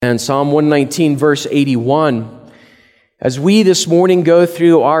And Psalm 119, verse 81. As we this morning go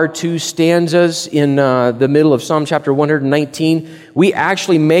through our two stanzas in the middle of Psalm chapter 119, we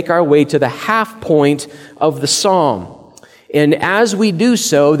actually make our way to the half point of the psalm. And as we do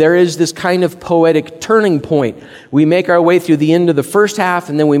so, there is this kind of poetic turning point. We make our way through the end of the first half,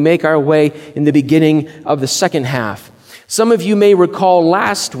 and then we make our way in the beginning of the second half. Some of you may recall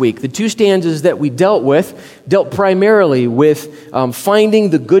last week, the two stanzas that we dealt primarily with finding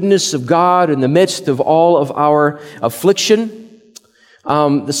the goodness of God in the midst of all of our affliction.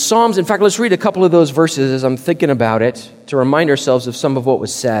 The Psalms, in fact, let's read a couple of those verses as I'm thinking about it to remind ourselves of some of what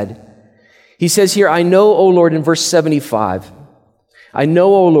was said. He says here, I know, O Lord, in verse 75, I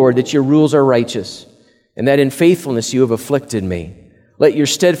know, O Lord, that your rules are righteous, and that in faithfulness you have afflicted me. Let your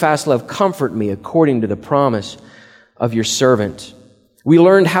steadfast love comfort me according to the promise of your servant. We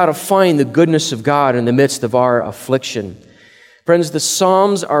learned how to find the goodness of God in the midst of our affliction. Friends, the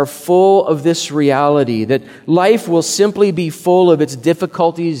Psalms are full of this reality that life will simply be full of its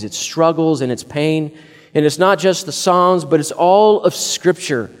difficulties, its struggles, and its pain. And it's not just the Psalms, but it's all of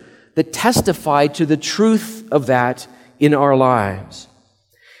Scripture that testify to the truth of that in our lives.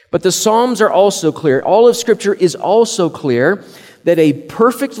 But the Psalms are also clear. All of Scripture is also clear that a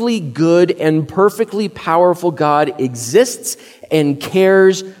perfectly good and perfectly powerful God exists and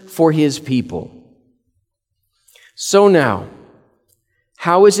cares for His people. So now,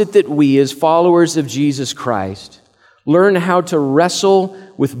 how is it that we, as followers of Jesus Christ, learn how to wrestle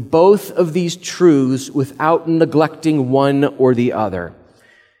with both of these truths without neglecting one or the other?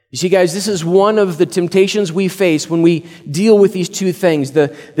 You see, guys, this is one of the temptations we face when we deal with these two things, the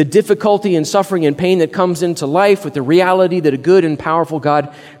difficulty and suffering and pain that comes into life with the reality that a good and powerful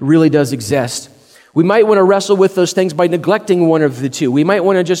God really does exist. We might want to wrestle with those things by neglecting one of the two. We might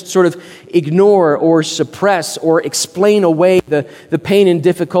want to just sort of ignore or suppress or explain away the pain and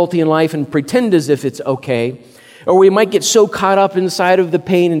difficulty in life and pretend as if it's okay. Or we might get so caught up inside of the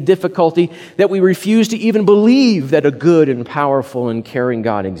pain and difficulty that we refuse to even believe that a good and powerful and caring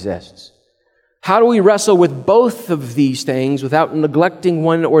God exists. How do we wrestle with both of these things without neglecting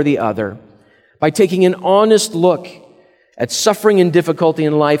one or the other? By taking an honest look at suffering and difficulty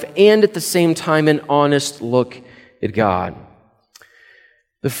in life and at the same time an honest look at God.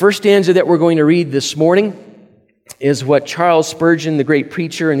 The first stanza that we're going to read this morning is what Charles Spurgeon, the great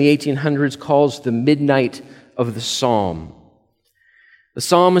preacher in the 1800s, calls the midnight of the psalm. The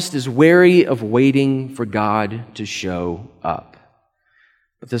psalmist is weary of waiting for God to show up.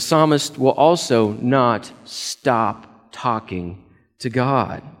 But the psalmist will also not stop talking to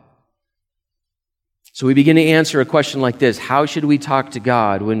God. So we begin to answer a question like this: how should we talk to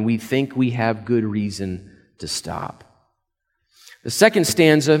God when we think we have good reason to stop? The second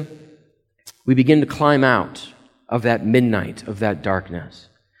stanza, we begin to climb out of that midnight, of that darkness.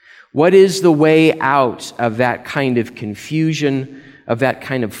 What is the way out of that kind of confusion, of that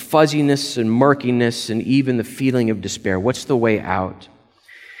kind of fuzziness and murkiness, and even the feeling of despair? What's the way out?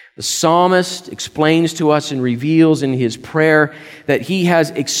 The psalmist explains to us and reveals in his prayer that he has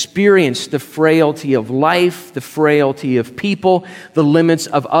experienced the frailty of life, the frailty of people, the limits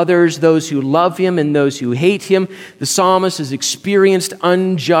of others, those who love him and those who hate him. The psalmist has experienced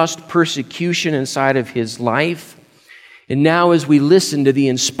unjust persecution inside of his life. And now as we listen to the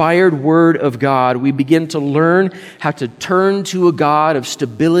inspired Word of God, we begin to learn how to turn to a God of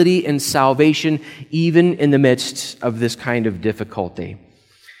stability and salvation, even in the midst of this kind of difficulty.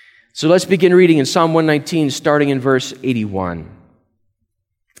 So let's begin reading in Psalm 119, starting in verse 81.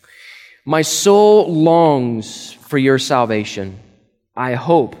 My soul longs for your salvation. I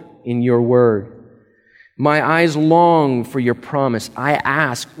hope in your word. My eyes long for your promise. I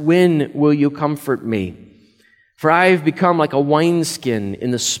ask, when will you comfort me? For I have become like a wineskin in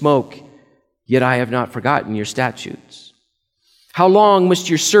the smoke, yet I have not forgotten your statutes. How long must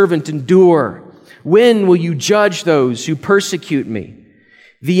your servant endure? When will you judge those who persecute me?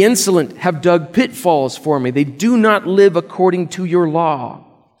 The insolent have dug pitfalls for me. They do not live according to your law.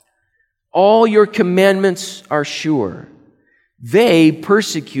 All your commandments are sure. They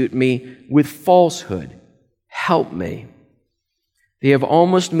persecute me with falsehood. Help me. They have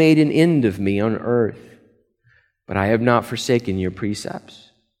almost made an end of me on earth, but I have not forsaken your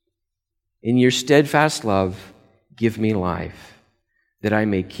precepts. In your steadfast love, give me life, that I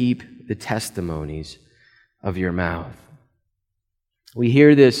may keep the testimonies of your mouth. We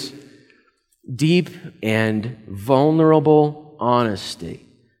hear this deep and vulnerable honesty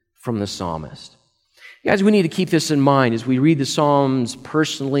from the psalmist. Guys, we need to keep this in mind as we read the Psalms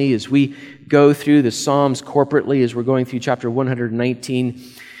personally, as we go through the Psalms corporately, as we're going through chapter 119.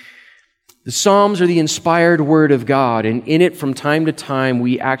 The Psalms are the inspired word of God, and in it, from time to time,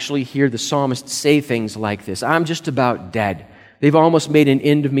 we actually hear the psalmist say things like this: I'm just about dead. They've almost made an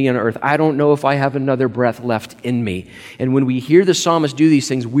end of me on earth. I don't know if I have another breath left in me. And when we hear the psalmist do these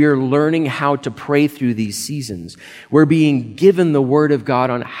things, we're learning how to pray through these seasons. We're being given the word of God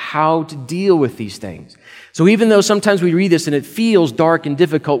on how to deal with these things. So even though sometimes we read this and it feels dark and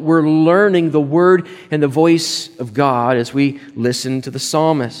difficult, we're learning the word and the voice of God as we listen to the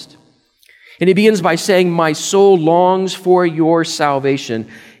psalmist. And he begins by saying, my soul longs for your salvation.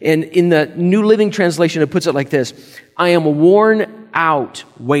 And in the New Living Translation, it puts it like this: I am worn out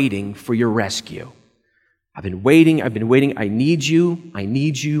waiting for your rescue. I've been waiting. I need you. I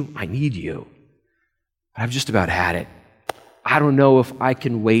need you. I've just about had it. I don't know if I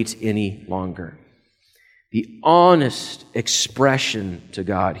can wait any longer. The honest expression to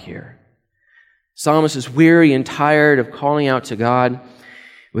God here. Psalmist is weary and tired of calling out to God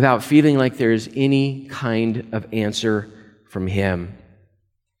without feeling like there's any kind of answer from him.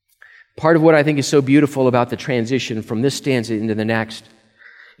 Part of what I think is so beautiful about the transition from this stanza into the next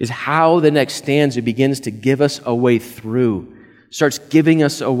is how the next stanza begins to give us a way through, starts giving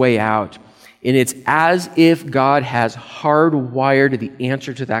us a way out. And it's as if God has hardwired the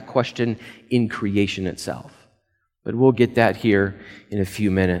answer to that question in creation itself. But we'll get that here in a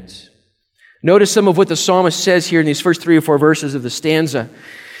few minutes. Notice some of what the psalmist says here in these first 3 or 4 verses of the stanza.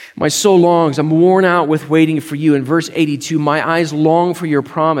 My soul longs, I'm worn out with waiting for you. In verse 82, my eyes long for your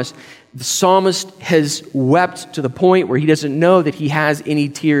promise. The psalmist has wept to the point where he doesn't know that he has any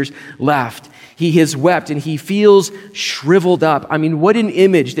tears left. He has wept and he feels shriveled up. I mean, what an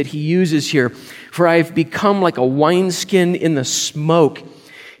image that he uses here. For I've become like a wineskin in the smoke.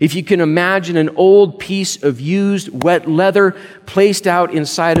 If you can imagine an old piece of used wet leather placed out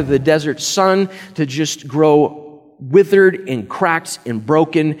inside of the desert sun to just grow withered and cracked and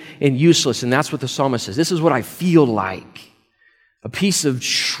broken and useless. And that's what the psalmist says. This is what I feel like. A piece of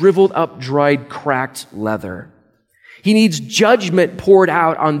shriveled up, dried, cracked leather. He needs judgment poured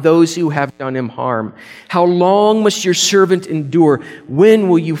out on those who have done him harm. How long must your servant endure? When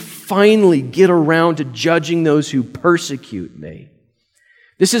will you finally get around to judging those who persecute me?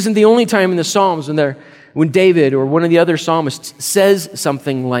 This isn't the only time in the Psalms when David or one of the other psalmists says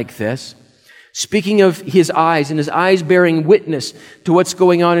something like this. Speaking of his eyes, and his eyes bearing witness to what's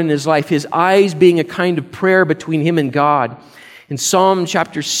going on in his life, his eyes being a kind of prayer between him and God. In Psalm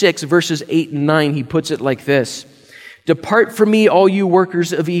chapter 6, verses 8 and 9, he puts it like this: Depart from me, all you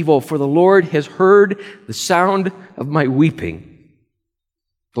workers of evil, for the Lord has heard the sound of my weeping.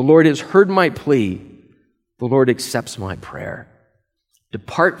 The Lord has heard my plea. The Lord accepts my prayer.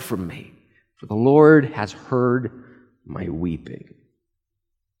 Depart from me, for the Lord has heard my weeping.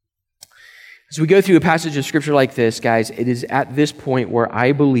 As we go through a passage of Scripture like this, guys, it is at this point where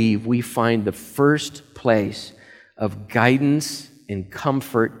I believe we find the first place of guidance and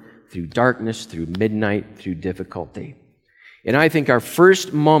comfort through darkness, through midnight, through difficulty. And I think our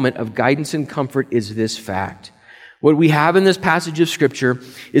first moment of guidance and comfort is this fact. What we have in this passage of Scripture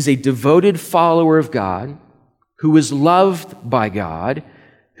is a devoted follower of God who is loved by God,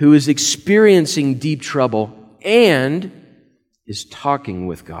 who is experiencing deep trouble, and is talking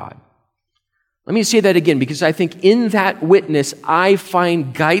with God. Let me say that again, because I think in that witness, I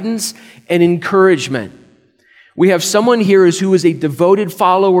find guidance and encouragement. We have someone here who is a devoted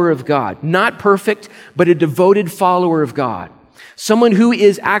follower of God. Not perfect, but a devoted follower of God. Someone who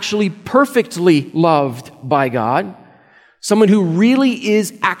is actually perfectly loved by God. Someone who really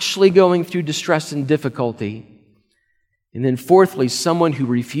is actually going through distress and difficulty. And then fourthly, someone who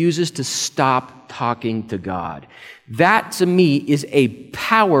refuses to stop talking to God. That, to me, is a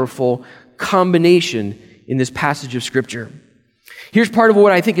powerful combination in this passage of Scripture. Here's part of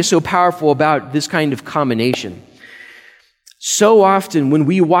what I think is so powerful about this kind of combination. So often when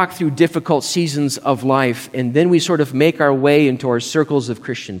we walk through difficult seasons of life and then we sort of make our way into our circles of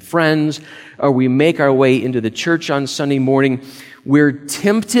Christian friends, or we make our way into the church on Sunday morning, we're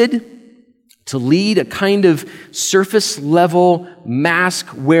tempted to lead a kind of surface level,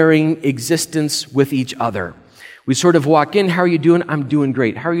 mask-wearing existence with each other. We sort of walk in, how are you doing? I'm doing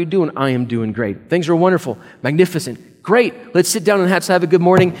great. How are you doing? I am doing great. Things are wonderful, magnificent, great. Let's sit down and have a good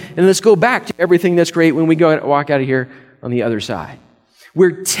morning, and let's go back to everything that's great when we walk out of here on the other side.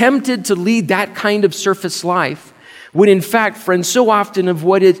 We're tempted to lead that kind of surface life, when in fact, friends, so often of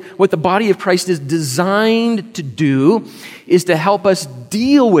what the body of Christ is designed to do is to help us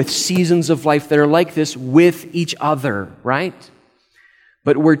deal with seasons of life that are like this with each other, right?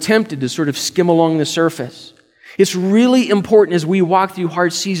 But we're tempted to sort of skim along the surface. It's really important as we walk through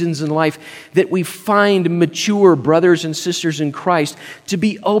hard seasons in life that we find mature brothers and sisters in Christ to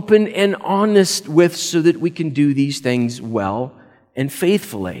be open and honest with so that we can do these things well and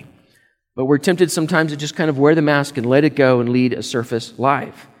faithfully. But we're tempted sometimes to just kind of wear the mask and let it go and lead a surface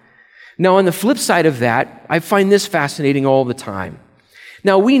life. Now, on the flip side of that, I find this fascinating all the time.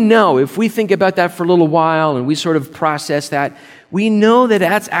 Now, we know, if we think about that for a little while and we sort of process that, we know that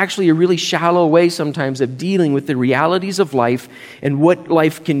that's actually a really shallow way sometimes of dealing with the realities of life and what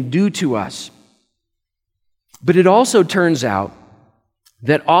life can do to us. But it also turns out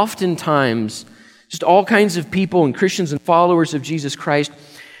that oftentimes, just all kinds of people and Christians and followers of Jesus Christ,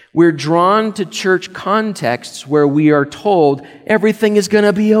 we're drawn to church contexts where we are told everything is going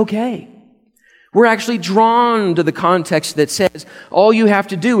to be okay. We're actually drawn to the context that says all you have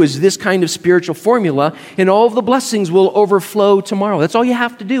to do is this kind of spiritual formula and all of the blessings will overflow tomorrow. That's all you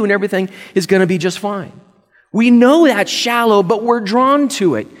have to do and everything is going to be just fine. We know that's shallow, but we're drawn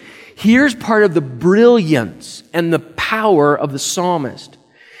to it. Here's part of the brilliance and the power of the psalmist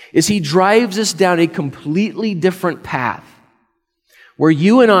is he drives us down a completely different path where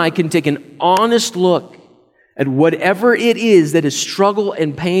you and I can take an honest look at whatever it is that is struggle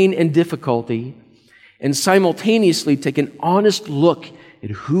and pain and difficulty, and simultaneously take an honest look at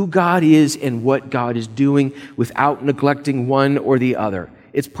who God is and what God is doing without neglecting one or the other.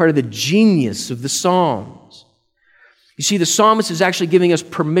 It's part of the genius of the Psalms. You see, the psalmist is actually giving us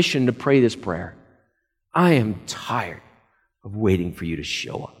permission to pray this prayer. I am tired of waiting for you to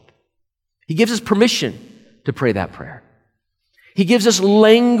show up. He gives us permission to pray that prayer. He gives us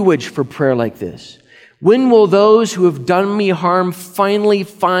language for prayer like this. When will those who have done me harm finally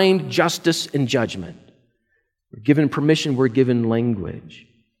find justice and judgment? We're given permission, we're given language.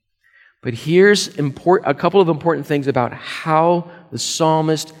 But here's a couple of important things about how the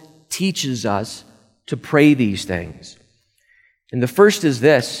psalmist teaches us to pray these things. And the first is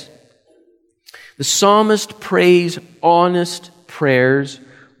this. The psalmist prays honest prayers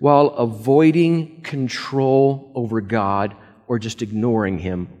while avoiding control over God or just ignoring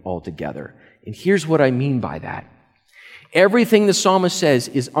Him altogether. And here's what I mean by that. Everything the psalmist says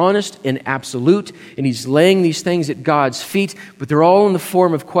is honest and absolute, and he's laying these things at God's feet, but they're all in the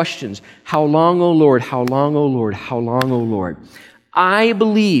form of questions. How long, O Lord? How long, O Lord? How long, O Lord? I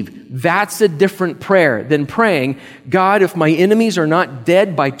believe that's a different prayer than praying, God, if my enemies are not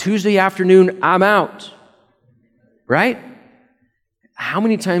dead by Tuesday afternoon, I'm out. Right? How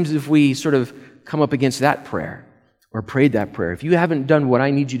many times have we sort of come up against that prayer or prayed that prayer? If you haven't done what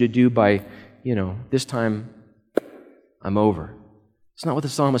I need you to do by, this time, I'm over. It's not what the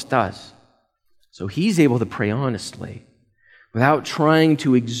psalmist does. So he's able to pray honestly without trying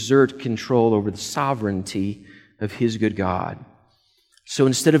to exert control over the sovereignty of his good God. So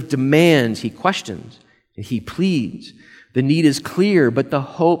instead of demands, he questions and he pleads. The need is clear, but the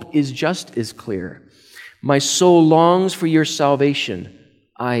hope is just as clear. My soul longs for your salvation.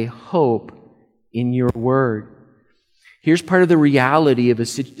 I hope in your word. Here's part of the reality of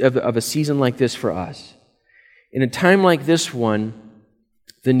a season like this for us. In a time like this one,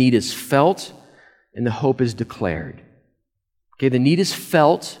 the need is felt and the hope is declared. Okay, the need is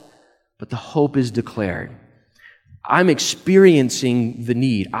felt, but the hope is declared. I'm experiencing the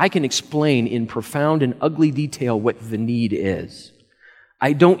need. I can explain in profound and ugly detail what the need is.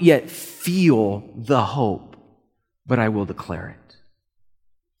 I don't yet feel the hope, but I will declare it.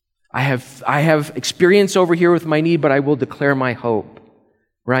 I have experience over here with my need, but I will declare my hope,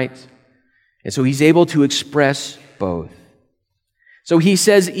 right? And so he's able to express both. So he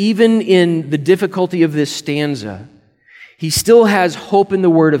says, even in the difficulty of this stanza, he still has hope in the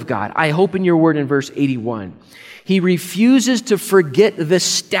Word of God. I hope in your word in verse 81. He refuses to forget the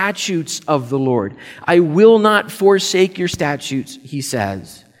statutes of the Lord. I will not forsake your statutes, he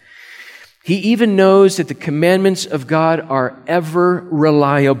says. He even knows that the commandments of God are ever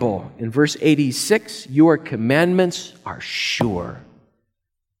reliable. In verse 86, your commandments are sure.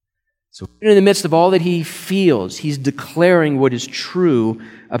 So in the midst of all that he feels, he's declaring what is true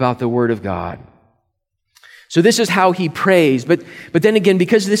about the Word of God. So this is how he prays. But then again,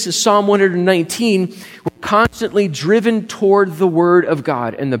 because this is Psalm 119, we're constantly driven toward the Word of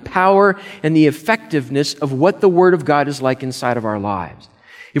God and the power and the effectiveness of what the Word of God is like inside of our lives.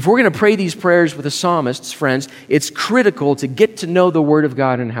 If we're going to pray these prayers with the psalmists, friends, it's critical to get to know the Word of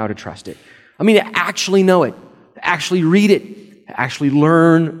God and how to trust it. I mean, to actually know it, to actually read it, actually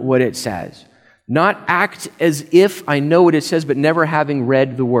learn what it says. Not act as if I know what it says, but never having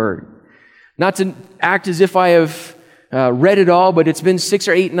read the Word. Not to act as if I have read it all, but it's been 6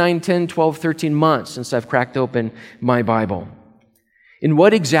 or 8, 9, 10, 12, 13 months since I've cracked open my Bible. And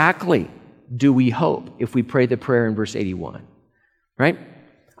what exactly do we hope if we pray the prayer in verse 81? Right?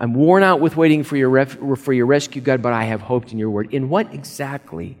 I'm worn out with waiting for your rescue, God, but I have hoped in your word. In what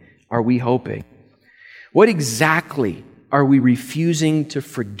exactly are we hoping? What exactly are we refusing to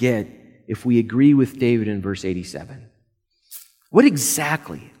forget if we agree with David in verse 87? What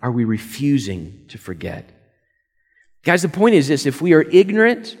exactly are we refusing to forget? Guys, the point is this: if we are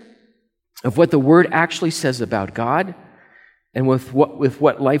ignorant of what the Word actually says about God and with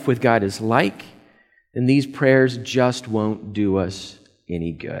what life with God is like, then these prayers just won't do us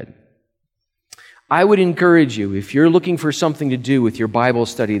any good. I would encourage you, if you're looking for something to do with your Bible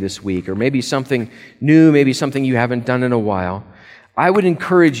study this week, or maybe something new, maybe something you haven't done in a while, I would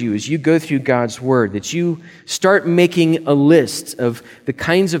encourage you as you go through God's Word that you start making a list of the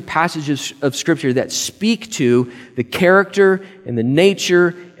kinds of passages of Scripture that speak to the character and the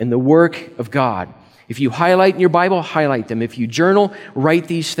nature and the work of God. If you highlight in your Bible, highlight them. If you journal, write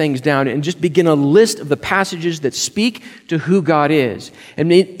these things down and just begin a list of the passages that speak to who God is.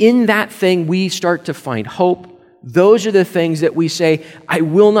 And in that thing, we start to find hope. Those are the things that we say, I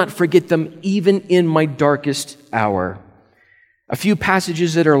will not forget them even in my darkest hour. A few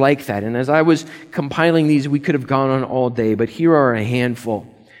passages that are like that. And as I was compiling these, we could have gone on all day, but here are a handful.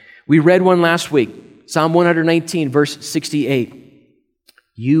 We read one last week, Psalm 119, verse 68.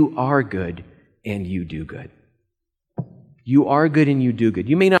 You are good and you do good. You are good and you do good.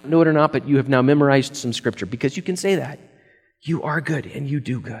 You may not know it or not, but you have now memorized some scripture because you can say that. You are good and you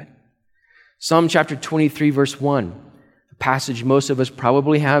do good. Psalm chapter 23, verse 1, a passage most of us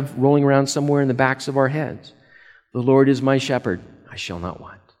probably have rolling around somewhere in the backs of our heads. The Lord is my shepherd, I shall not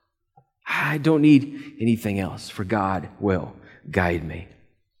want. I don't need anything else, for God will guide me.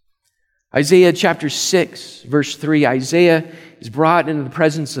 Isaiah chapter 6, verse 3, Isaiah is brought into the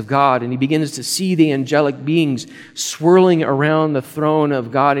presence of God, and he begins to see the angelic beings swirling around the throne of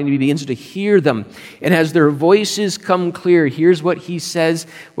God, and he begins to hear them. And as their voices come clear, here's what he says,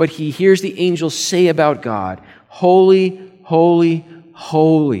 what he hears the angels say about God. Holy, holy,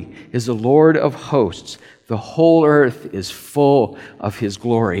 holy is the Lord of hosts. The whole earth is full of His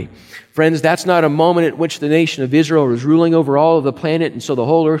glory. Friends, that's not a moment at which the nation of Israel was ruling over all of the planet, and so the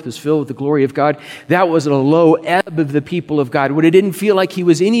whole earth is filled with the glory of God. That was a low ebb of the people of God, when it didn't feel like He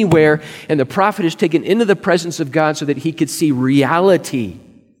was anywhere, and the prophet is taken into the presence of God so that he could see reality.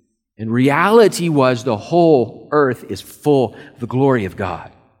 And reality was the whole earth is full of the glory of God.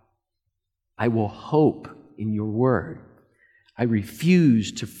 I will hope in your word. I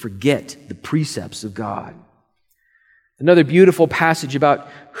refuse to forget the precepts of God. Another beautiful passage about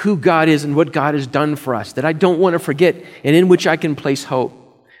who God is and what God has done for us that I don't want to forget and in which I can place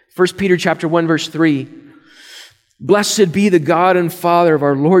hope. 1 Peter chapter 1, verse 3. Blessed be the God and Father of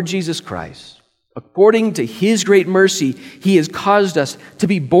our Lord Jesus Christ. According to His great mercy, He has caused us to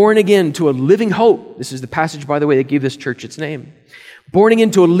be born again to a living hope. This is the passage, by the way, that gave this church its name. Born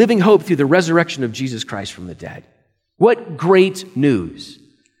again to a living hope through the resurrection of Jesus Christ from the dead. What great news.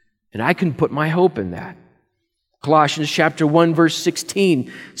 And I can put my hope in that. Colossians chapter 1, verse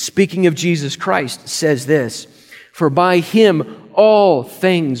 16, speaking of Jesus Christ, says this, for by Him all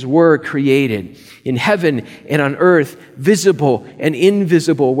things were created, in heaven and on earth, visible and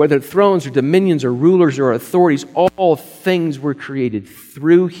invisible, whether thrones or dominions or rulers or authorities, all things were created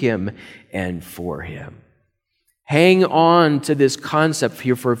through Him and for Him. Hang on to this concept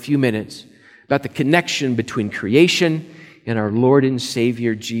here for a few minutes about the connection between creation and our Lord and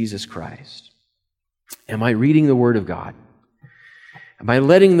Savior, Jesus Christ. Am I reading the Word of God? Am I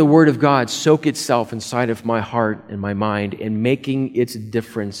letting the Word of God soak itself inside of my heart and my mind and making its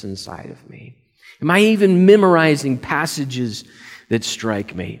difference inside of me? Am I even memorizing passages that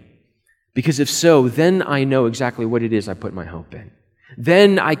strike me? Because if so, then I know exactly what it is I put my hope in.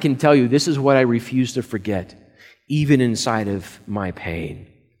 Then I can tell you this is what I refuse to forget, even inside of my pain.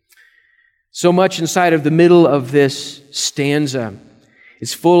 So much inside of the middle of this stanza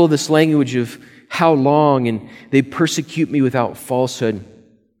is full of this language of how long, and they persecute me without falsehood.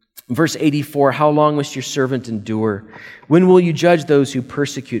 Verse 84, how long must your servant endure? When will you judge those who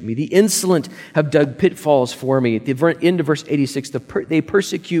persecute me? The insolent have dug pitfalls for me. At the end of verse 86, they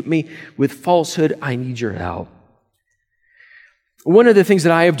persecute me with falsehood. I need your help. One of the things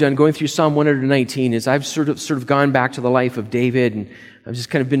that I have done going through Psalm 119 is I've sort of gone back to the life of David, and I've just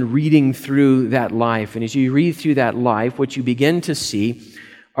kind of been reading through that life. And as you read through that life, what you begin to see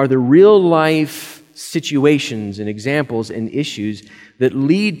are the real life situations and examples and issues that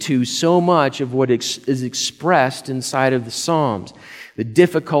lead to so much of what is expressed inside of the Psalms. The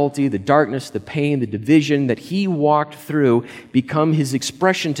difficulty, the darkness, the pain, the division that he walked through become his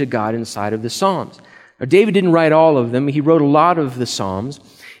expression to God inside of the Psalms. Now, David didn't write all of them. He wrote a lot of the Psalms.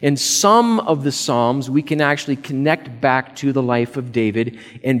 And some of the Psalms we can actually connect back to the life of David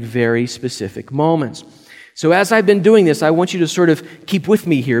in very specific moments. So as I've been doing this, I want you to sort of keep with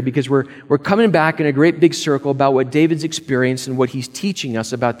me here because we're coming back in a great big circle about what David's experienced and what he's teaching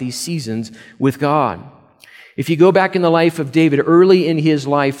us about these seasons with God. If you go back in the life of David, early in his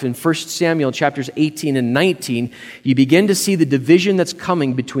life in 1 Samuel chapters 18 and 19, you begin to see the division that's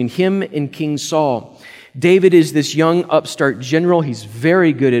coming between him and King Saul. David is this young upstart general. He's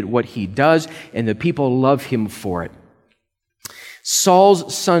very good at what he does, and the people love him for it.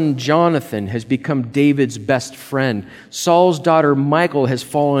 Saul's son Jonathan has become David's best friend. Saul's daughter Michal has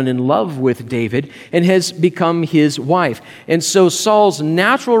fallen in love with David and has become his wife. And so Saul's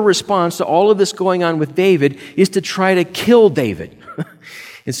natural response to all of this going on with David is to try to kill David.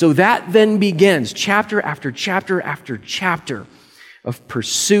 And so that then begins chapter after chapter after chapter of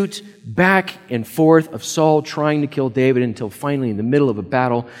pursuit back and forth of Saul trying to kill David until finally in the middle of a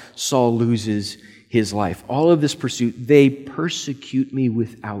battle, Saul loses his life. All of this pursuit, they persecute me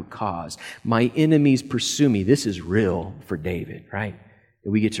without cause. My enemies pursue me. This is real for David, right?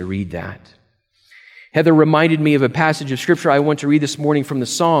 And we get to read that. Heather reminded me of a passage of Scripture I want to read this morning from the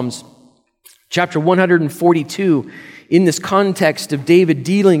Psalms, chapter 142, in this context of David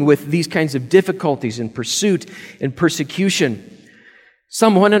dealing with these kinds of difficulties and pursuit and persecution.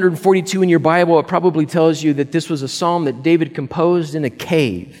 Psalm 142 in your Bible, it probably tells you that this was a psalm that David composed in a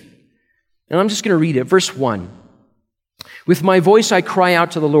cave. And I'm just going to read it. Verse 1. With my voice I cry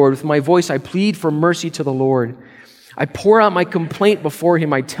out to the Lord. With my voice I plead for mercy to the Lord. I pour out my complaint before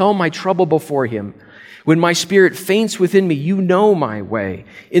him. I tell my trouble before him. When my spirit faints within me, you know my way.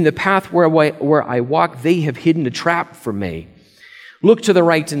 In the path where I walk, they have hidden a trap for me. Look to the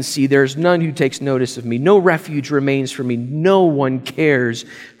right and see. There is none who takes notice of me. No refuge remains for me. No one cares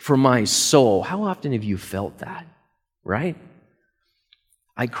for my soul. How often have you felt that? Right?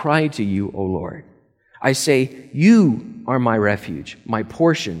 I cry to you, O Lord. I say, you are my refuge, my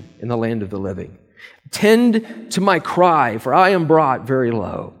portion in the land of the living. Tend to my cry, for I am brought very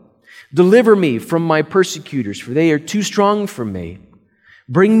low. Deliver me from my persecutors, for they are too strong for me.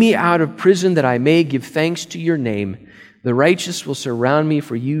 Bring me out of prison that I may give thanks to your name. The righteous will surround me,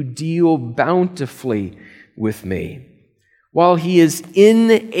 for you deal bountifully with me. While he is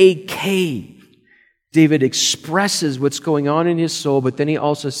in a cave, David expresses what's going on in his soul, but then he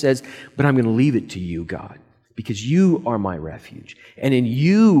also says, but I'm going to leave it to you, God, because you are my refuge, and in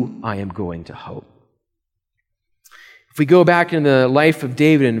you I am going to hope. If we go back in the life of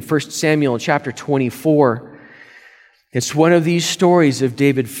David in 1 Samuel chapter 24, it's one of these stories of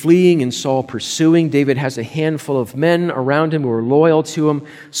David fleeing and Saul pursuing. David has a handful of men around him who are loyal to him.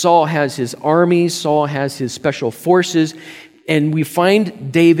 Saul has his armies. Saul has his special forces. And we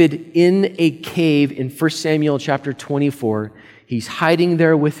find David in a cave in 1 Samuel chapter 24. He's hiding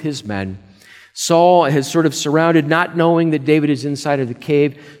there with his men. Saul has sort of surrounded, not knowing that David is inside of the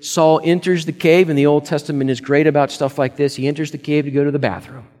cave. Saul enters the cave, and the Old Testament is great about stuff like this. He enters the cave to go to the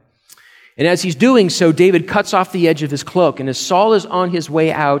bathroom. And as he's doing so, David cuts off the edge of his cloak. And as Saul is on his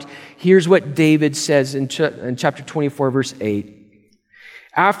way out, here's what David says in chapter 24, verse 8.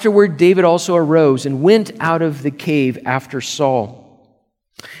 Afterward, David also arose and went out of the cave after Saul.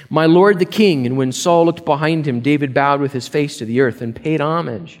 My lord the king, and when Saul looked behind him, David bowed with his face to the earth and paid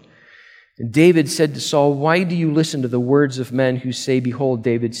homage. And David said to Saul, why do you listen to the words of men who say, behold,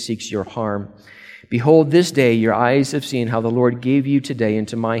 David seeks your harm? Behold, this day your eyes have seen how the Lord gave you today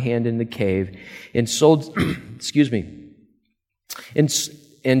into my hand in the cave, and sold,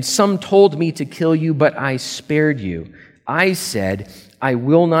 and some told me to kill you, but I spared you. I said, I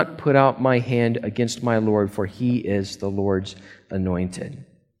will not put out my hand against my Lord, for he is the Lord's anointed.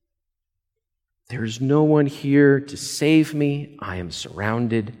 There is no one here to save me. I am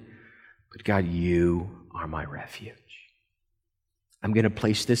surrounded. But God, you are my refuge. I'm going to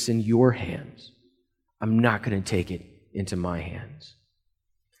place this in your hands. I'm not going to take it into my hands.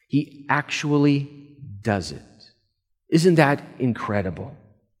 He actually does it. Isn't that incredible?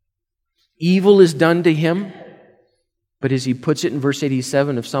 Evil is done to him, but as he puts it in verse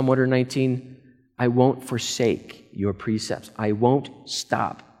 87 of Psalm 119, I won't forsake your precepts. I won't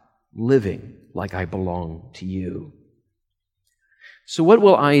stop living like I belong to you. So what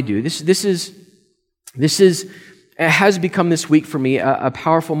will I do? This has become this week for me a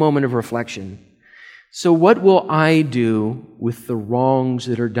powerful moment of reflection. So what will I do with the wrongs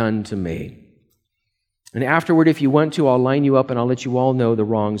that are done to me? And afterward, if you want to, I'll line you up and I'll let you all know the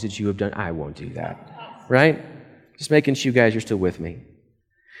wrongs that you have done. I won't do that, right? Just making sure you guys are still with me.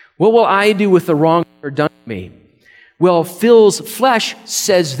 What will I do with the wrongs that are done to me? Well, Phil's flesh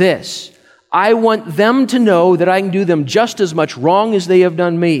says this: I want them to know that I can do them just as much wrong as they have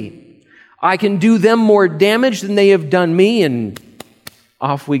done me. I can do them more damage than they have done me, and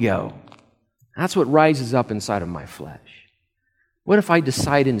off we go. That's what rises up inside of my flesh. What if I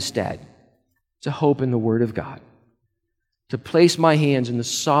decide instead to hope in the Word of God, to place my hands in the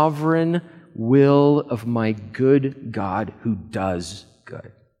sovereign will of my good God who does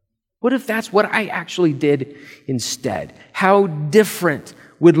good? What if that's what I actually did instead? How different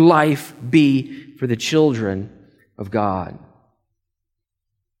would life be for the children of God?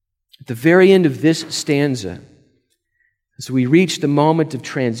 At the very end of this stanza, as we reach the moment of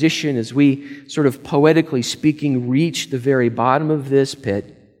transition, as we sort of poetically speaking reach the very bottom of this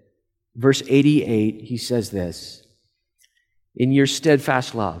pit, verse 88, he says this, "In your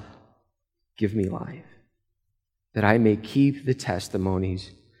steadfast love, give me life, that I may keep the testimonies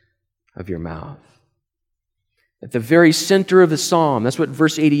of your mouth." At the very center of the psalm, that's what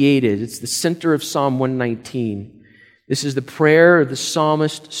verse 88 is. It's the center of Psalm 119. This is the prayer of the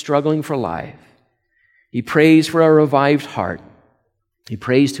psalmist struggling for life. He prays for a revived heart. He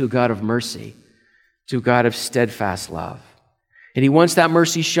prays to a God of mercy, to a God of steadfast love. And he wants that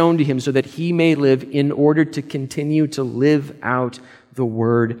mercy shown to him so that he may live in order to continue to live out the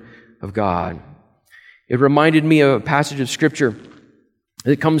Word of God. It reminded me of a passage of Scripture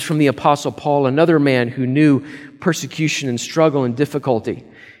that comes from the Apostle Paul, another man who knew persecution and struggle and difficulty.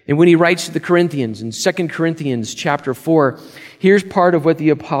 And when he writes to the Corinthians in 2 Corinthians chapter 4, here's part of what the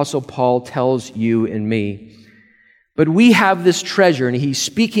Apostle Paul tells you and me. "But we have this treasure," and he's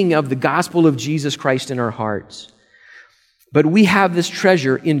speaking of the gospel of Jesus Christ in our hearts. "But we have this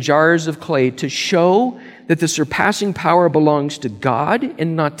treasure in jars of clay to show that the surpassing power belongs to God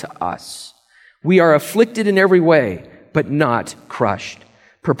and not to us. We are afflicted in every way, but not crushed.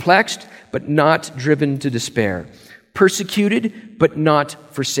 Perplexed, but not driven to despair. Persecuted, but not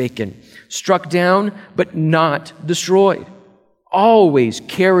forsaken. Struck down, but not destroyed. Always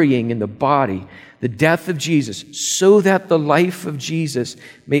carrying in the body the death of Jesus, so that the life of Jesus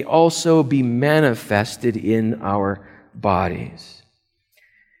may also be manifested in our bodies."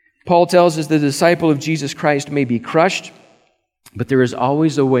 Paul tells us the disciple of Jesus Christ may be crushed, but there is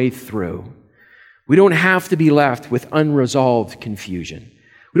always a way through. We don't have to be left with unresolved confusion.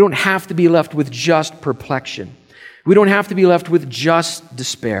 We don't have to be left with just perplexion. We don't have to be left with just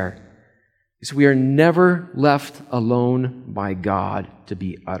despair. Because we are never left alone by God to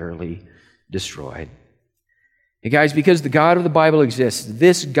be utterly destroyed. And guys, because the God of the Bible exists,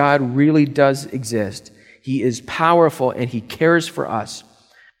 this God really does exist. He is powerful and He cares for us.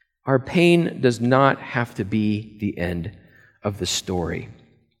 Our pain does not have to be the end of the story.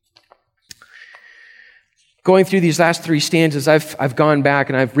 Going through these last three stanzas, I've gone back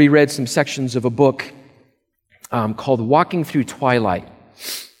and I've reread some sections of a book called Walking Through Twilight.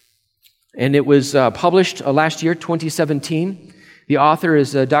 And it was published last year, 2017. The author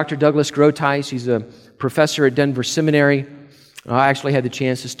is Dr. Douglas Groothuis. He's a professor at Denver Seminary. I actually had the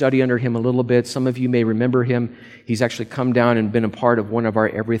chance to study under him a little bit. Some of you may remember him. He's actually come down and been a part of one of our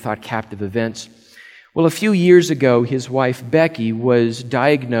Every Thought Captive events. Well, a few years ago, his wife, Becky, was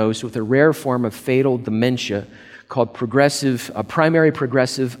diagnosed with a rare form of fatal dementia called primary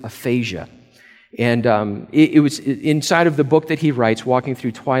progressive aphasia. And it was inside of the book that he writes, Walking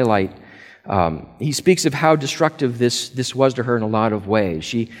Through Twilight. He speaks of how destructive this was to her in a lot of ways.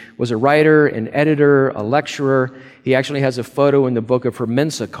 She was a writer, an editor, a lecturer. He actually has a photo in the book of her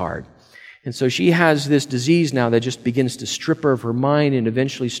Mensa card. And so she has this disease now that just begins to strip her of her mind and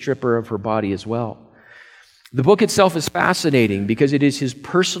eventually strip her of her body as well. The book itself is fascinating because it is his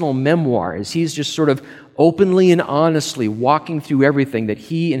personal memoir, as he's just sort of openly and honestly walking through everything that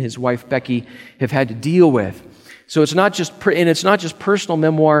he and his wife Becky have had to deal with. So it's not just personal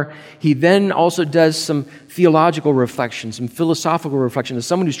memoir. He then also does some theological reflection, some philosophical reflection as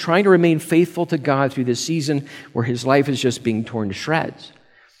someone who's trying to remain faithful to God through this season where his life is just being torn to shreds.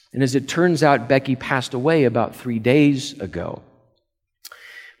 And as it turns out, Becky passed away about 3 days ago.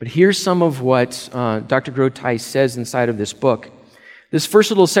 But here's some of what Dr. Groothuis says inside of this book. This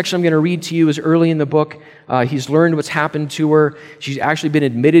first little section I'm going to read to you is early in the book. He's learned what's happened to her. She's actually been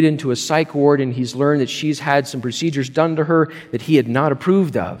admitted into a psych ward, and he's learned that she's had some procedures done to her that he had not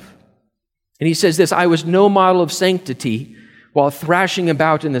approved of. And he says this, "I was no model of sanctity while thrashing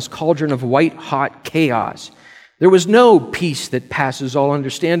about in this cauldron of white-hot chaos. There was no peace that passes all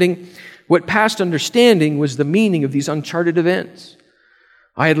understanding. What passed understanding was the meaning of these uncharted events.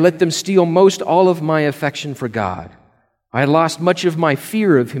 I had let them steal most all of my affection for God. I had lost much of my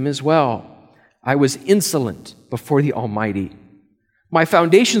fear of Him as well. I was insolent before the Almighty. My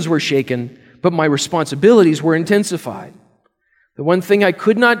foundations were shaken, but my responsibilities were intensified. The one thing I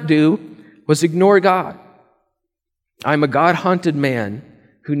could not do was ignore God. I'm a God-haunted man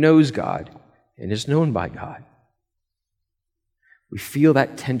who knows God and is known by God. We feel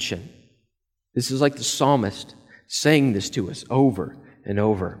that tension. This is like the psalmist saying this to us over and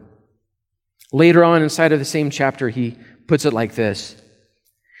over. Later on inside of the same chapter, he puts it like this.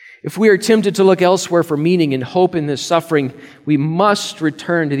 If we are tempted to look elsewhere for meaning and hope in this suffering, we must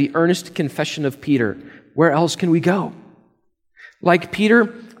return to the earnest confession of Peter. Where else can we go? Like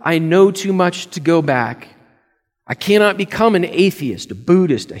Peter, I know too much to go back. I cannot become an atheist, a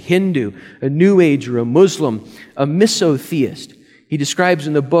Buddhist, a Hindu, a New Ager, a Muslim, a misotheist. He describes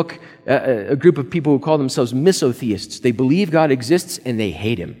in the book a group of people who call themselves misotheists. They believe God exists and they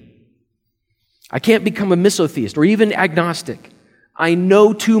hate him. I can't become a misotheist or even agnostic. I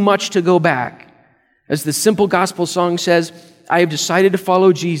know too much to go back. As the simple gospel song says, I have decided to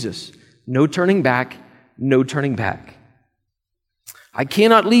follow Jesus. No turning back, no turning back. I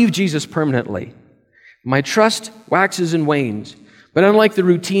cannot leave Jesus permanently. My trust waxes and wanes, but unlike the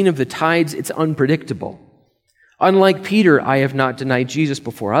routine of the tides, it's unpredictable. Unlike Peter, I have not denied Jesus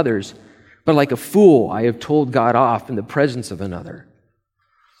before others, but like a fool, I have told God off in the presence of another.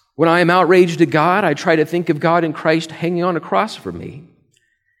 When I am outraged at God, I try to think of God in Christ hanging on a cross for me.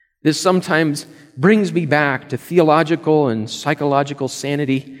 This sometimes brings me back to theological and psychological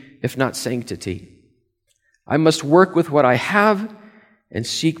sanity, if not sanctity. I must work with what I have and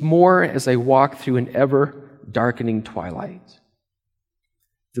seek more as I walk through an ever-darkening twilight.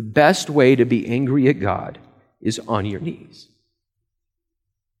 The best way to be angry at God is on your knees,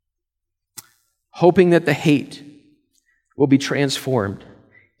 hoping that the hate will be transformed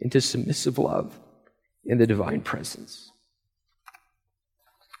into submissive love in the divine presence.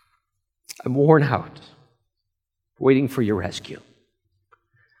 I'm worn out, waiting for your rescue,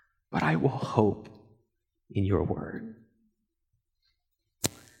 but I will hope in your word.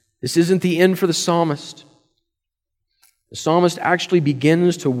 This isn't the end for the psalmist. The psalmist actually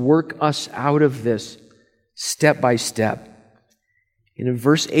begins to work us out of this step by step. And in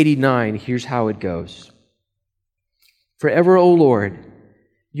verse 89, here's how it goes. Forever, O Lord,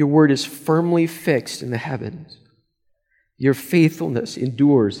 your word is firmly fixed in the heavens. Your faithfulness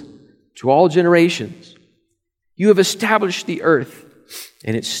endures to all generations. You have established the earth,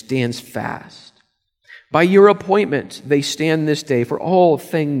 and it stands fast. By your appointment, they stand this day, for all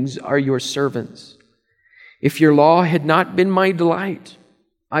things are your servants. If your law had not been my delight,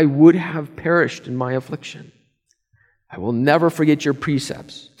 I would have perished in my affliction. I will never forget your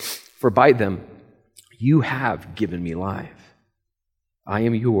precepts, for by them you have given me life. I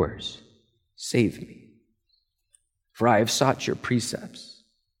am yours. Save me, for I have sought your precepts.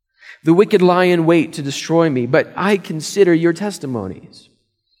 The wicked lie in wait to destroy me, but I consider your testimonies.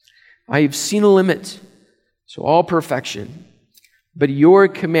 I have seen a limit to all perfection, but your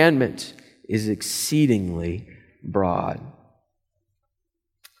commandment is exceedingly broad.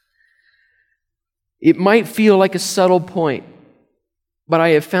 It might feel like a subtle point, but I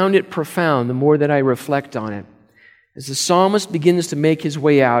have found it profound the more that I reflect on it. As the psalmist begins to make his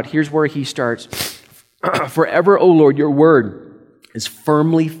way out, here's where he starts. Forever, O Lord, your word is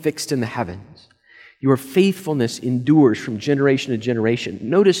firmly fixed in the heavens. Your faithfulness endures from generation to generation.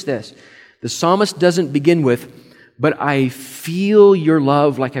 Notice this. The psalmist doesn't begin with, but I feel your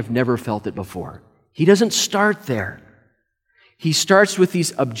love like I've never felt it before. He doesn't start there. He starts with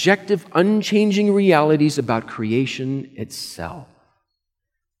these objective, unchanging realities about creation itself.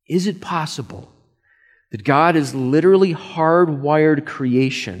 Is it possible that God has literally hardwired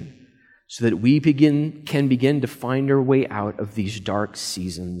creation so that we can begin to find our way out of these dark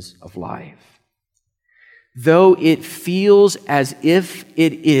seasons of life? Though it feels as if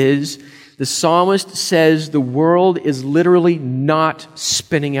it is, the psalmist says the world is literally not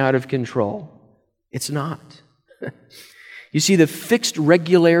spinning out of control. It's not. You see, the fixed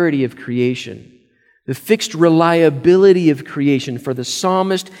regularity of creation, the fixed reliability of creation for the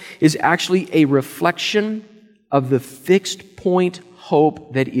psalmist is actually a reflection of the fixed point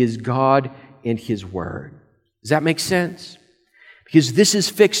hope that is God and His Word. Does that make sense? Because this is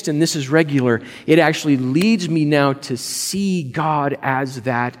fixed and this is regular, it actually leads me now to see God as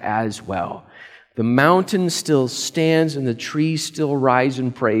that as well. The mountain still stands and the trees still rise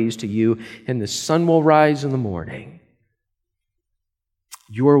in praise to you, and the sun will rise in the morning.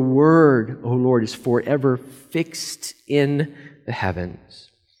 Your word, O Lord, is forever fixed in the heavens.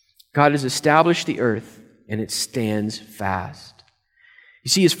 God has established the earth, and it stands fast. You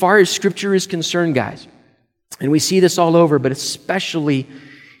see, as far as Scripture is concerned, guys, and we see this all over, but especially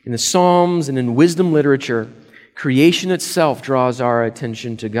in the Psalms and in wisdom literature, creation itself draws our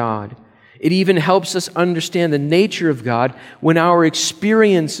attention to God. It even helps us understand the nature of God when our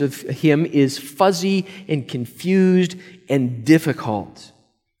experience of Him is fuzzy and confused and difficult.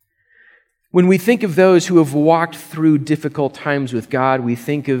 When we think of those who have walked through difficult times with God, we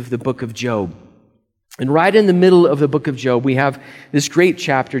think of the book of Job. And right in the middle of the book of Job, we have this great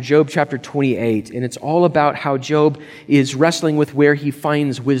chapter, Job chapter 28, and it's all about how Job is wrestling with where he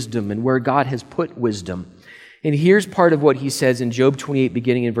finds wisdom and where God has put wisdom. And here's part of what he says in Job 28,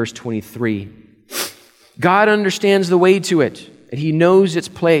 beginning in verse 23. God understands the way to it, and He knows its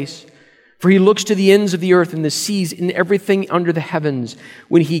place. For He looks to the ends of the earth and the seas and everything under the heavens.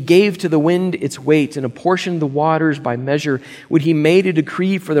 When He gave to the wind its weight and apportioned the waters by measure, when He made a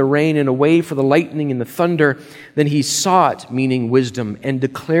decree for the rain and a way for the lightning and the thunder, then He sought, meaning wisdom, and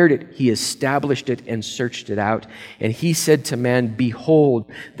declared it. He established it and searched it out. And He said to man,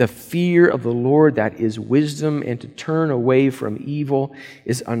 behold, the fear of the Lord, that is wisdom, and to turn away from evil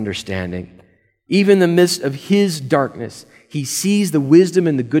is understanding. Even in the midst of his darkness, he sees the wisdom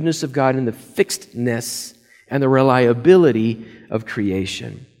and the goodness of God in the fixedness and the reliability of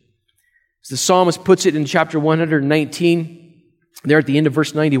creation. As the psalmist puts it in chapter 119, there at the end of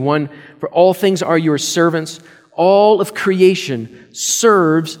verse 91, for all things are your servants, all of creation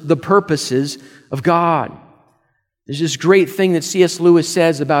serves the purposes of God. There's this great thing that C.S. Lewis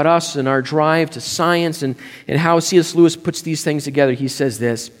says about us and our drive to science and how C.S. Lewis puts these things together. He says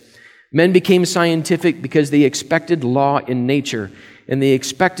this: men became scientific because they expected law in nature, and they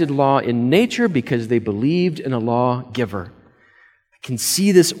expected law in nature because they believed in a lawgiver. I can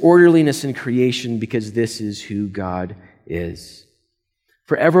see this orderliness in creation because this is who God is.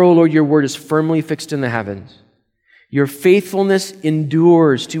 Forever, O Lord, your word is firmly fixed in the heavens. Your faithfulness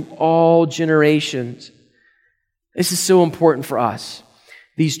endures to all generations. This is so important for us.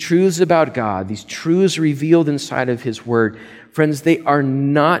 These truths about God, these truths revealed inside of His Word, friends, they are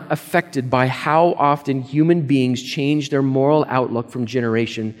not affected by how often human beings change their moral outlook from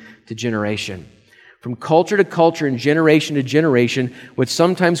generation to generation. From culture to culture and generation to generation, what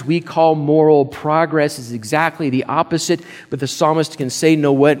sometimes we call moral progress is exactly the opposite, but the psalmist can say,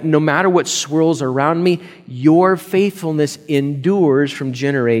 no matter what swirls around me, your faithfulness endures from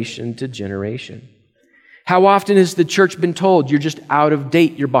generation to generation. How often has the church been told, you're just out of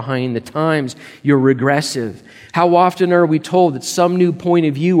date, you're behind the times, you're regressive? How often are we told that some new point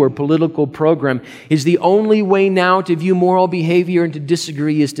of view or political program is the only way now to view moral behavior and to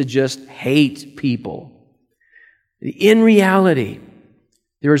disagree is to just hate people? In reality,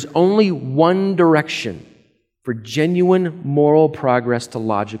 there is only one direction for genuine moral progress to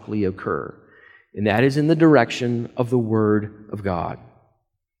logically occur, and that is in the direction of the Word of God.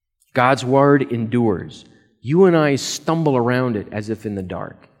 God's Word endures. You and I stumble around it as if in the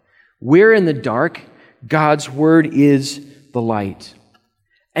dark. We're in the dark. God's Word is the light.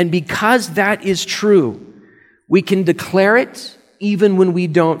 And because that is true, we can declare it even when we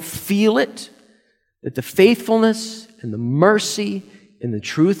don't feel it, that the faithfulness and the mercy and the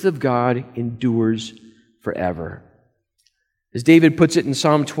truth of God endures forever. As David puts it in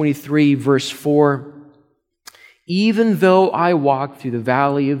Psalm 23, verse 4, even though I walk through the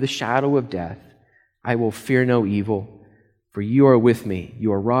valley of the shadow of death, I will fear no evil, for you are with me,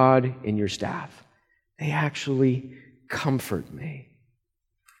 your rod and your staff. They actually comfort me.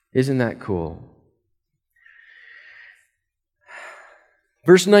 Isn't that cool?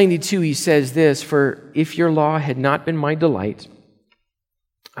 Verse 92, he says this, for if your law had not been my delight,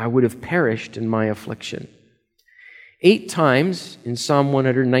 I would have perished in my affliction. 8 times in Psalm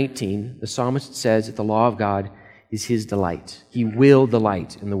 119, the psalmist says that the law of God is his delight. He will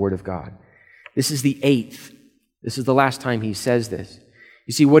delight in the Word of God. This is the 8th. This is the last time he says this.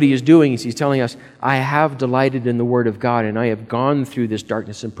 You see, what he is doing is he's telling us, I have delighted in the Word of God, and I have gone through this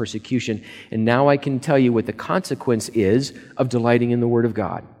darkness and persecution, and now I can tell you what the consequence is of delighting in the Word of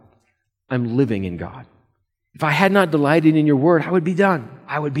God. I'm living in God. If I had not delighted in your Word, I would be done.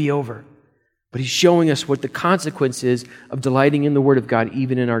 I would be over. But he's showing us what the consequence is of delighting in the Word of God,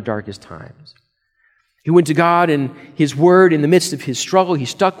 even in our darkest times. He went to God and His Word in the midst of his struggle. He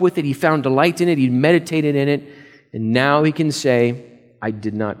stuck with it. He found delight in it. He meditated in it. And now he can say, I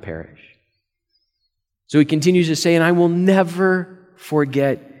did not perish. So he continues to say, and I will never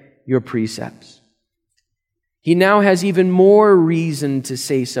forget your precepts. He now has even more reason to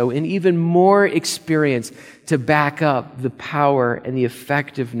say so and even more experience to back up the power and the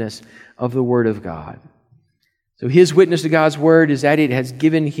effectiveness of the Word of God. So his witness to God's Word is that it has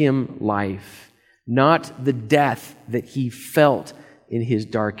given him life, not the death that he felt in his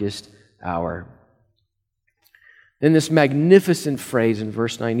darkest hour. Then this magnificent phrase in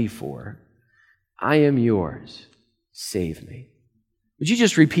verse 94, I am yours, save me. Would you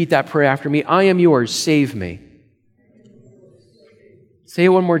just repeat that prayer after me? I am yours, save me. Say it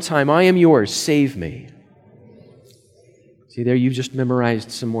one more time. I am yours, save me. See, there you've just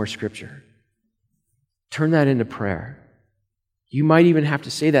memorized some more scripture. Turn that into prayer. You might even have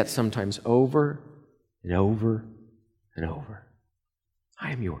to say that sometimes over and over and over.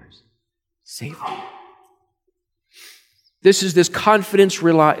 I am yours. Save me. This is this confident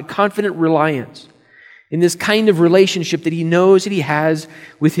reliance in this kind of relationship that he knows that he has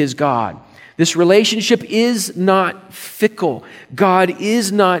with his God. This relationship is not fickle. God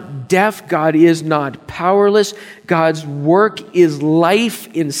is not deaf. God is not powerless. God's work is life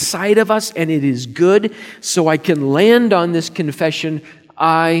inside of us, and it is good. So I can land on this confession,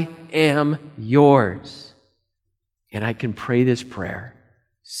 I am yours. And I can pray this prayer,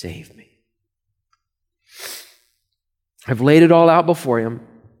 save me. I've laid it all out before him.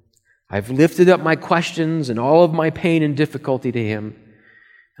 I've lifted up my questions and all of my pain and difficulty to him.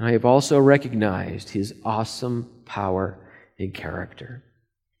 And I have also recognized his awesome power and character.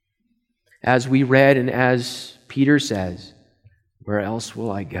 As we read and as Peter says, where else will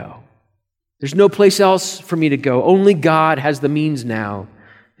I go? There's no place else for me to go. Only God has the means now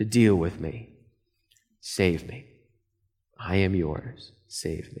to deal with me. Save me. I am yours.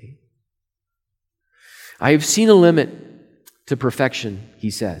 Save me. I have seen a limit to perfection,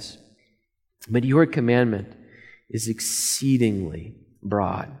 he says, but your commandment is exceedingly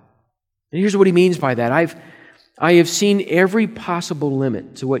broad. And here's what he means by that. I have seen every possible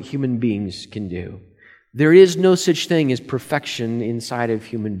limit to what human beings can do. There is no such thing as perfection inside of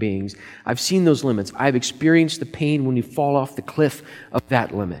human beings. I've seen those limits. I've experienced the pain when you fall off the cliff of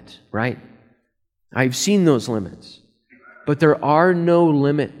that limit, right? I've seen those limits. But there are no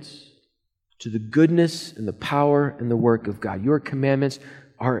limits to the goodness and the power and the work of God. Your commandments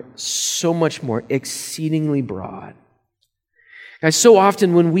are so much more exceedingly broad. Guys, so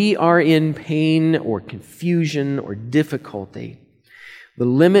often when we are in pain or confusion or difficulty, the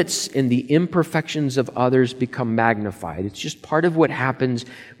limits and the imperfections of others become magnified. It's just part of what happens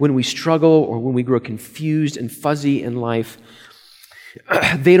when we struggle or when we grow confused and fuzzy in life.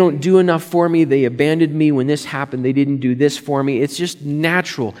 They don't do enough for me. They abandoned me when this happened. They didn't do this for me. It's just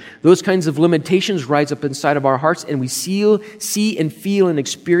natural. Those kinds of limitations rise up inside of our hearts, and we see and feel and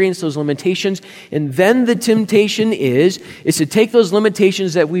experience those limitations. And then the temptation is to take those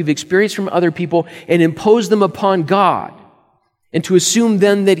limitations that we've experienced from other people and impose them upon God. And to assume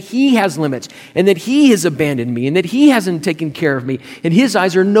then that He has limits and that He has abandoned me and that He hasn't taken care of me and His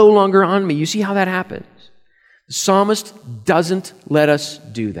eyes are no longer on me. You see how that happens? The psalmist doesn't let us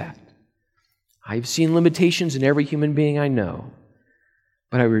do that. I've seen limitations in every human being I know,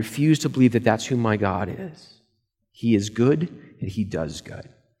 but I refuse to believe that that's who my God is. He is good and He does good.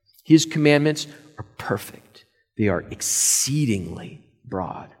 His commandments are perfect. They are exceedingly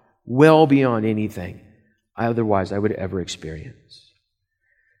broad, well beyond anything otherwise I would ever experience.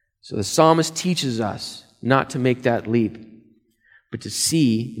 So the psalmist teaches us not to make that leap, but to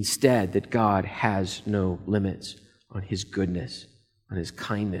see instead that God has no limits on His goodness, on His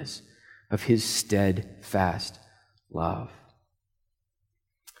kindness, of His steadfast love.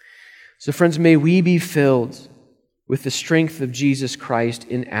 So friends, may we be filled with the strength of Jesus Christ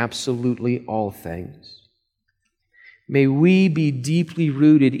in absolutely all things. May we be deeply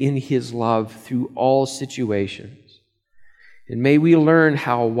rooted in His love through all situations. And may we learn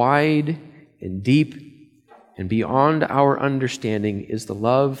how wide and deep and beyond our understanding is the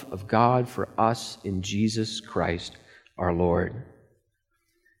love of God for us in Jesus Christ our Lord.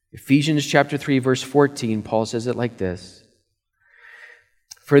 Ephesians chapter 3, verse 14, Paul says it like this: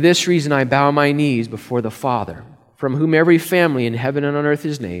 "For this reason I bow my knees before the Father, from whom every family in heaven and on earth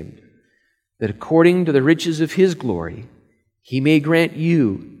is named, that according to the riches of His glory, He may grant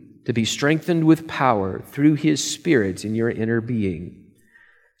you to be strengthened with power through His Spirit in your inner being,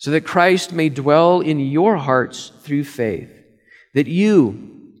 so that Christ may dwell in your hearts through faith, that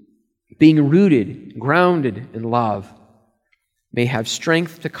you, being rooted, grounded in love, may have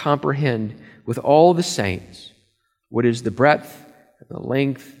strength to comprehend with all the saints what is the breadth and the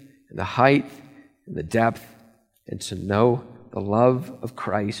length and the height and the depth, and to know the love of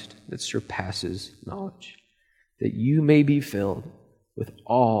Christ that surpasses knowledge, that you may be filled with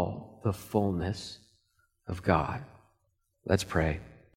all the fullness of God." Let's pray.